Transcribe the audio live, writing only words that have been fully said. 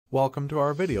Welcome to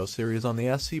our video series on the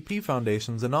SCP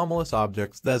Foundation's anomalous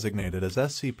objects designated as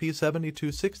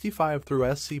SCP-7265 through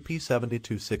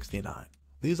SCP-7269.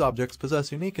 These objects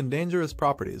possess unique and dangerous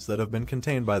properties that have been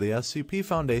contained by the SCP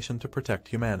Foundation to protect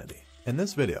humanity. In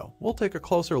this video, we'll take a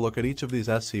closer look at each of these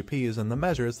SCPs and the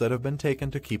measures that have been taken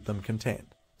to keep them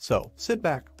contained. So, sit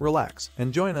back, relax,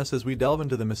 and join us as we delve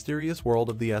into the mysterious world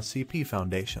of the SCP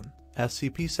Foundation.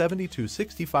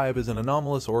 SCP-7265 is an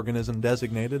anomalous organism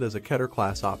designated as a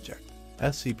Keter-class object.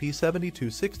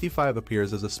 SCP-7265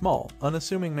 appears as a small,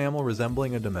 unassuming mammal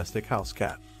resembling a domestic house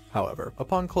cat. However,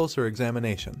 upon closer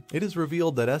examination, it is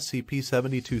revealed that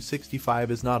SCP-7265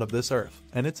 is not of this earth,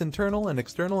 and its internal and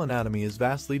external anatomy is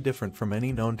vastly different from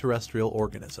any known terrestrial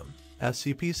organism.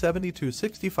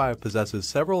 SCP-7265 possesses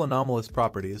several anomalous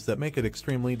properties that make it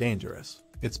extremely dangerous.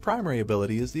 Its primary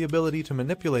ability is the ability to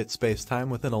manipulate space-time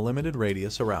within a limited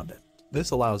radius around it. This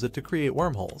allows it to create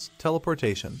wormholes,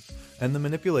 teleportation, and the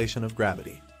manipulation of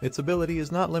gravity. Its ability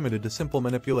is not limited to simple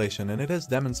manipulation, and it has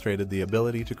demonstrated the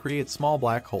ability to create small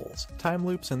black holes, time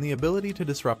loops, and the ability to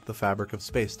disrupt the fabric of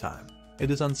space-time.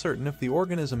 It is uncertain if the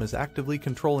organism is actively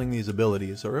controlling these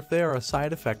abilities or if they are a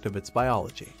side effect of its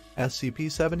biology.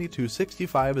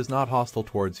 SCP-7265 is not hostile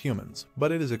towards humans,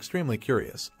 but it is extremely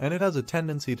curious, and it has a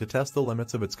tendency to test the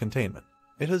limits of its containment.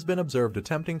 It has been observed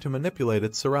attempting to manipulate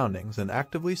its surroundings and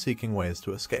actively seeking ways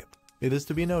to escape. It is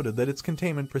to be noted that its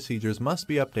containment procedures must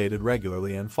be updated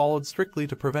regularly and followed strictly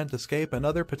to prevent escape and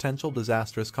other potential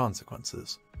disastrous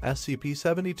consequences.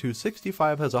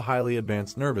 SCP-7265 has a highly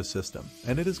advanced nervous system,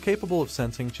 and it is capable of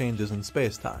sensing changes in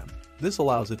space-time. This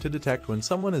allows it to detect when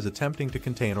someone is attempting to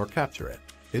contain or capture it.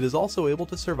 It is also able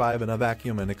to survive in a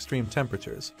vacuum and extreme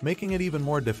temperatures, making it even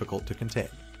more difficult to contain.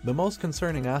 The most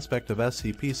concerning aspect of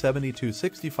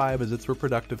SCP-7265 is its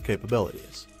reproductive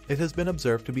capabilities. It has been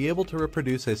observed to be able to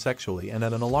reproduce asexually and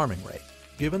at an alarming rate.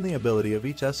 Given the ability of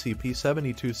each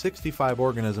SCP-7265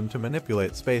 organism to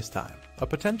manipulate space-time, a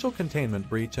potential containment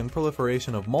breach and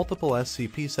proliferation of multiple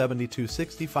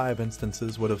SCP-7265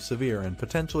 instances would have severe and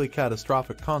potentially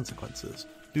catastrophic consequences.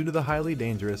 Due to the highly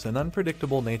dangerous and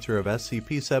unpredictable nature of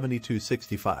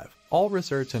SCP-7265, all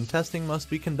research and testing must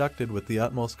be conducted with the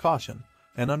utmost caution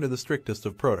and under the strictest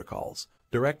of protocols.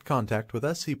 Direct contact with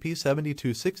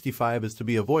SCP-7265 is to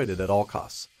be avoided at all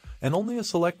costs, and only a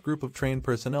select group of trained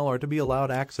personnel are to be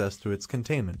allowed access to its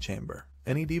containment chamber.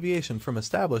 Any deviation from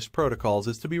established protocols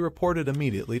is to be reported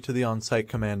immediately to the on-site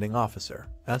commanding officer.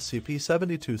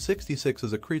 SCP-7266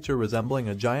 is a creature resembling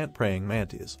a giant praying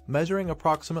mantis, measuring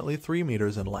approximately 3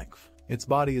 meters in length. Its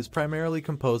body is primarily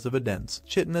composed of a dense,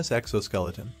 chitinous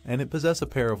exoskeleton, and it possesses a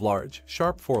pair of large,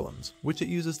 sharp forelimbs, which it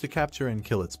uses to capture and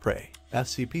kill its prey.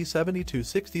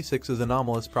 SCP-7266's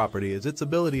anomalous property is its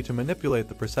ability to manipulate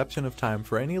the perception of time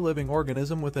for any living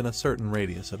organism within a certain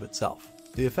radius of itself.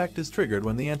 The effect is triggered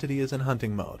when the entity is in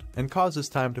hunting mode, and causes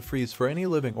time to freeze for any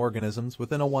living organisms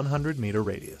within a 100-meter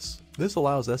radius. This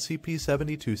allows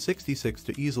SCP-7266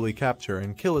 to easily capture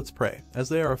and kill its prey, as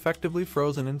they are effectively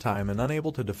frozen in time and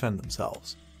unable to defend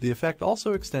themselves. The effect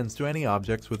also extends to any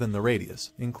objects within the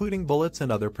radius, including bullets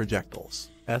and other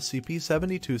projectiles.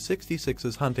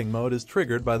 SCP-7266's hunting mode is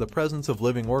triggered by the presence of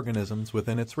living organisms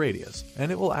within its radius,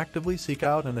 and it will actively seek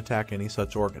out and attack any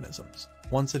such organisms.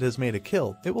 Once it has made a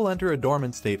kill, it will enter a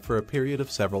dormant state for a period of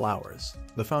several hours.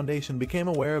 The Foundation became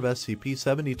aware of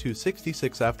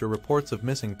SCP-7266 after reports of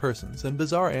missing persons and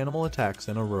bizarre animal attacks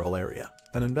in a rural area.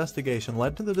 An investigation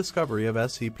led to the discovery of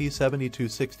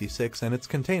SCP-7266, and its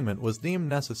containment was deemed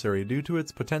necessary due to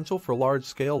its potential for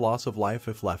large-scale loss of life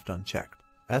if left unchecked.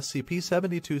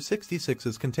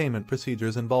 SCP-7266's containment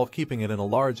procedures involve keeping it in a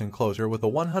large enclosure with a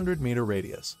 100-meter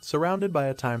radius, surrounded by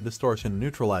a time distortion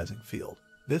neutralizing field.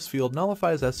 This field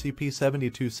nullifies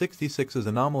SCP-7266's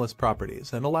anomalous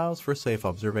properties and allows for safe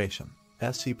observation.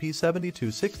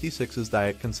 SCP-7266's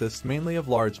diet consists mainly of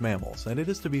large mammals, and it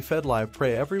is to be fed live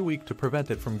prey every week to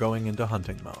prevent it from going into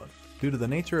hunting mode. Due to the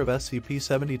nature of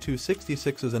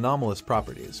SCP-7266's anomalous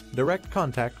properties, direct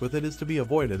contact with it is to be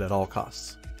avoided at all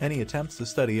costs. Any attempts to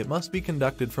study it must be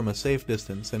conducted from a safe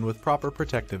distance and with proper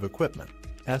protective equipment.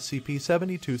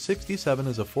 SCP-7267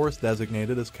 is a force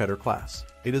designated as Keter-class.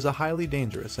 It is a highly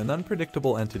dangerous and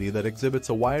unpredictable entity that exhibits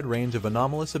a wide range of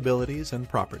anomalous abilities and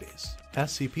properties.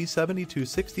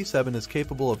 SCP-7267 is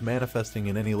capable of manifesting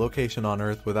in any location on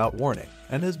Earth without warning,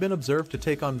 and has been observed to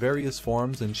take on various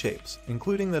forms and shapes,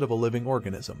 including that of a living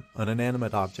organism, an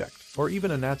inanimate object, or even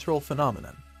a natural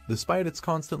phenomenon. Despite its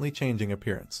constantly changing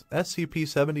appearance,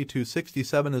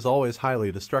 SCP-7267 is always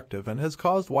highly destructive and has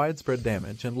caused widespread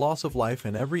damage and loss of life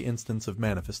in every instance of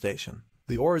manifestation.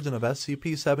 The origin of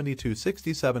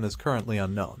SCP-7267 is currently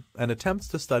unknown, and attempts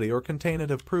to study or contain it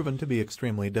have proven to be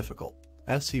extremely difficult.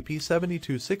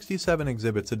 SCP-7267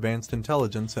 exhibits advanced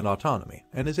intelligence and autonomy,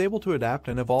 and is able to adapt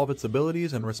and evolve its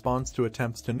abilities in response to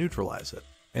attempts to neutralize it.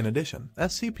 In addition,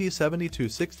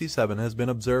 SCP-7267 has been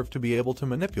observed to be able to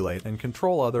manipulate and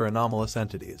control other anomalous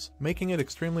entities, making it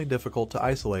extremely difficult to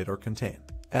isolate or contain.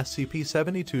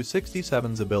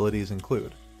 SCP-7267's abilities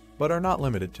include, but are not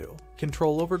limited to,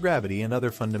 control over gravity and other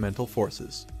fundamental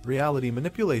forces, reality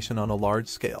manipulation on a large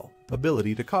scale,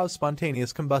 ability to cause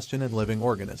spontaneous combustion in living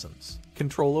organisms,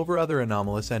 control over other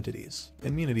anomalous entities,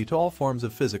 immunity to all forms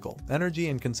of physical, energy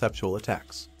and conceptual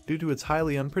attacks. Due to its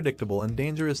highly unpredictable and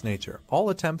dangerous nature,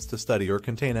 all attempts to study or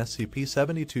contain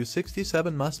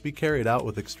SCP-7267 must be carried out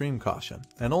with extreme caution,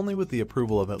 and only with the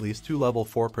approval of at least 2 Level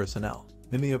 4 personnel.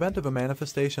 In the event of a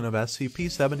manifestation of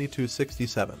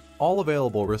SCP-7267, all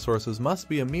available resources must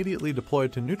be immediately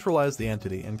deployed to neutralize the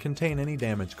entity and contain any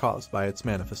damage caused by its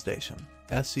manifestation.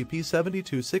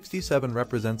 SCP-7267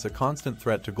 represents a constant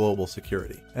threat to global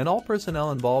security, and all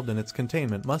personnel involved in its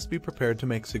containment must be prepared to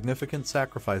make significant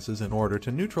sacrifices in order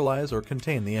to neutralize or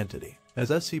contain the entity. As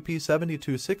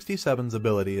SCP-7267's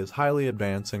ability is highly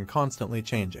advanced and constantly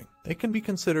changing, it can be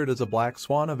considered as a black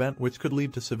swan event which could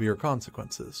lead to severe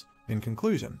consequences. In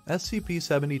conclusion,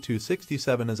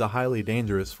 SCP-7267 is a highly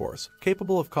dangerous force,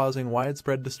 capable of causing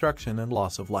widespread destruction and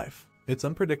loss of life. Its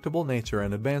unpredictable nature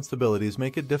and advanced abilities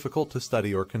make it difficult to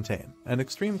study or contain, and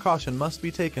extreme caution must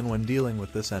be taken when dealing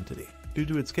with this entity. Due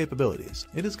to its capabilities,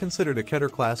 it is considered a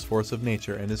Keter-class force of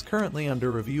nature and is currently under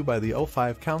review by the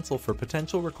O5 Council for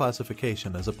potential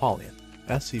reclassification as Apollyon.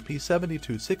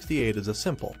 SCP-7268 is a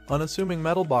simple, unassuming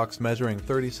metal box measuring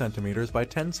 30 cm by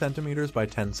 10 cm by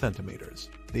 10 cm.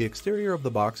 The exterior of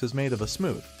the box is made of a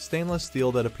smooth, stainless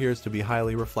steel that appears to be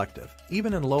highly reflective,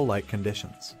 even in low-light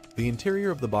conditions. The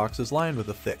interior of the box is lined with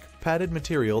a thick, padded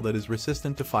material that is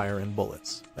resistant to fire and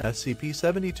bullets.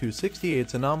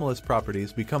 SCP-7268's anomalous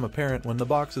properties become apparent when the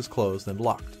box is closed and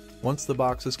locked. Once the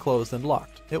box is closed and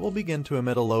locked, it will begin to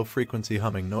emit a low-frequency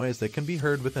humming noise that can be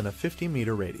heard within a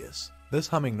 50-meter radius. This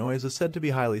humming noise is said to be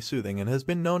highly soothing and has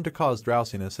been known to cause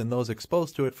drowsiness in those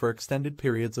exposed to it for extended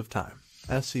periods of time.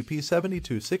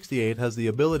 SCP-7268 has the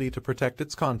ability to protect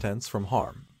its contents from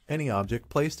harm. Any object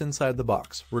placed inside the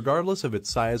box, regardless of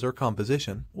its size or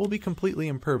composition, will be completely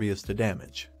impervious to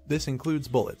damage. This includes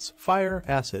bullets, fire,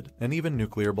 acid, and even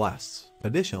nuclear blasts.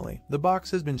 Additionally, the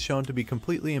box has been shown to be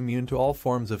completely immune to all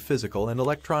forms of physical and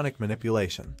electronic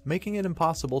manipulation, making it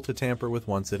impossible to tamper with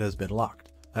once it has been locked.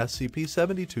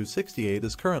 SCP-7268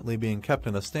 is currently being kept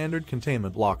in a standard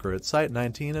containment locker at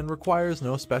Site-19 and requires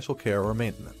no special care or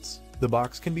maintenance. The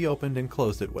box can be opened and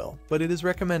closed at will, but it is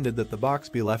recommended that the box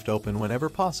be left open whenever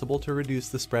possible to reduce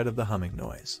the spread of the humming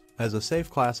noise. As a safe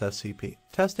class SCP,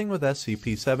 testing with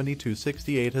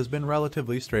SCP-7268 has been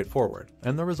relatively straightforward,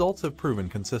 and the results have proven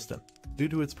consistent. Due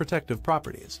to its protective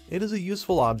properties, it is a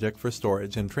useful object for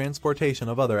storage and transportation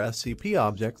of other SCP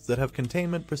objects that have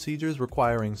containment procedures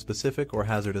requiring specific or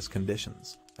hazardous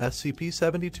conditions.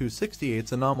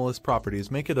 SCP-7268's anomalous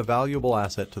properties make it a valuable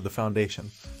asset to the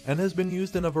Foundation, and has been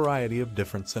used in a variety of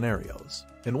different scenarios.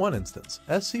 In one instance,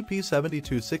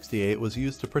 SCP-7268 was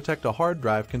used to protect a hard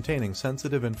drive containing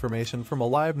sensitive information from a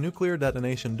live nuclear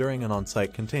detonation during an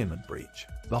on-site containment breach.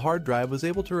 The hard drive was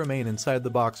able to remain inside the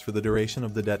box for the duration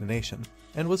of the detonation,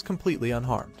 and was completely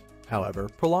unharmed. However,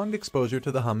 prolonged exposure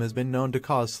to the hum has been known to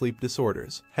cause sleep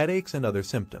disorders, headaches, and other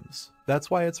symptoms. That's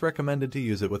why it's recommended to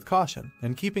use it with caution,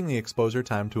 and keeping the exposure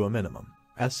time to a minimum.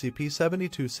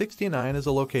 SCP-7269 is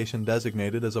a location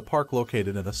designated as a park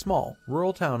located in a small,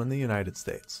 rural town in the United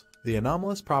States. The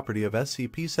anomalous property of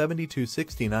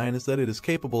SCP-7269 is that it is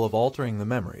capable of altering the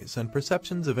memories and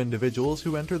perceptions of individuals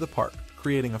who enter the park,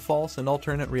 creating a false and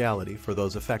alternate reality for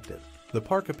those affected. The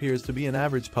park appears to be an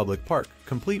average public park,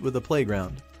 complete with a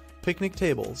playground, picnic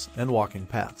tables, and walking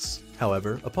paths.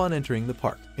 However, upon entering the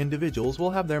park, individuals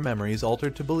will have their memories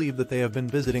altered to believe that they have been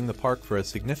visiting the park for a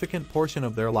significant portion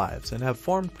of their lives and have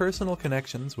formed personal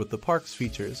connections with the park's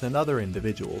features and other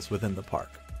individuals within the park.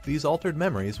 These altered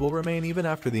memories will remain even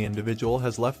after the individual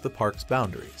has left the park's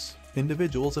boundaries.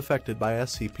 Individuals affected by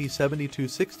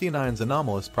SCP-7269's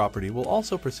anomalous property will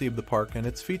also perceive the park and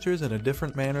its features in a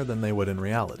different manner than they would in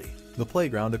reality. The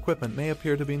playground equipment may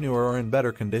appear to be newer or in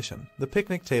better condition, the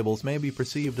picnic tables may be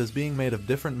perceived as being made of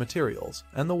different materials,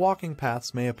 and the walking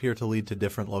paths may appear to lead to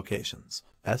different locations.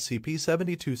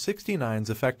 SCP-7269's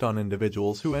effect on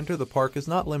individuals who enter the park is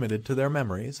not limited to their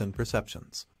memories and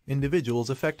perceptions. Individuals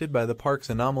affected by the park's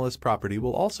anomalous property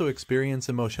will also experience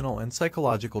emotional and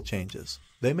psychological changes.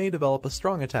 They may develop a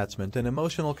strong attachment and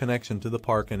emotional connection to the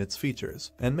park and its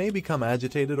features, and may become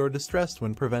agitated or distressed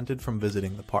when prevented from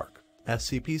visiting the park.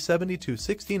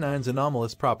 SCP-7269's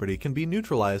anomalous property can be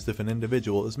neutralized if an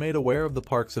individual is made aware of the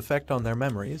park's effect on their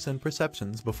memories and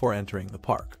perceptions before entering the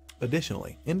park.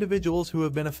 Additionally, individuals who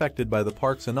have been affected by the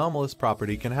park's anomalous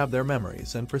property can have their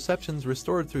memories and perceptions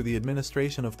restored through the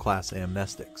administration of Class A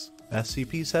amnestics.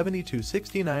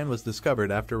 SCP-7269 was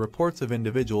discovered after reports of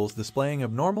individuals displaying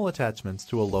abnormal attachments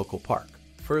to a local park.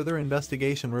 Further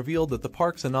investigation revealed that the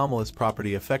park's anomalous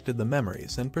property affected the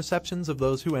memories and perceptions of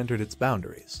those who entered its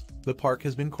boundaries. The park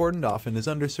has been cordoned off and is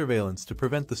under surveillance to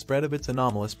prevent the spread of its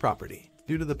anomalous property.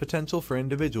 Due to the potential for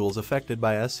individuals affected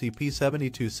by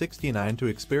SCP-7269 to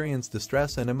experience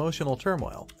distress and emotional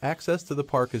turmoil, access to the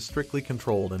park is strictly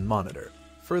controlled and monitored.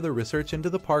 Further research into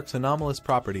the park's anomalous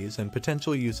properties and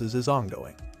potential uses is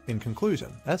ongoing. In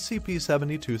conclusion,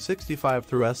 SCP-7265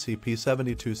 through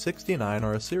SCP-7269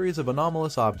 are a series of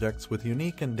anomalous objects with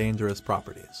unique and dangerous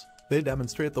properties. They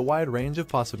demonstrate the wide range of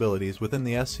possibilities within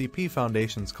the SCP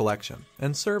Foundation's collection,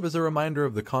 and serve as a reminder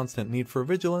of the constant need for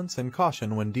vigilance and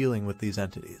caution when dealing with these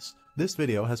entities. This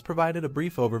video has provided a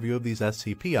brief overview of these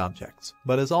SCP objects,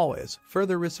 but as always,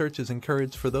 further research is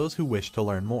encouraged for those who wish to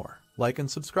learn more. Like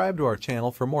and subscribe to our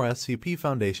channel for more SCP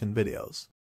Foundation videos.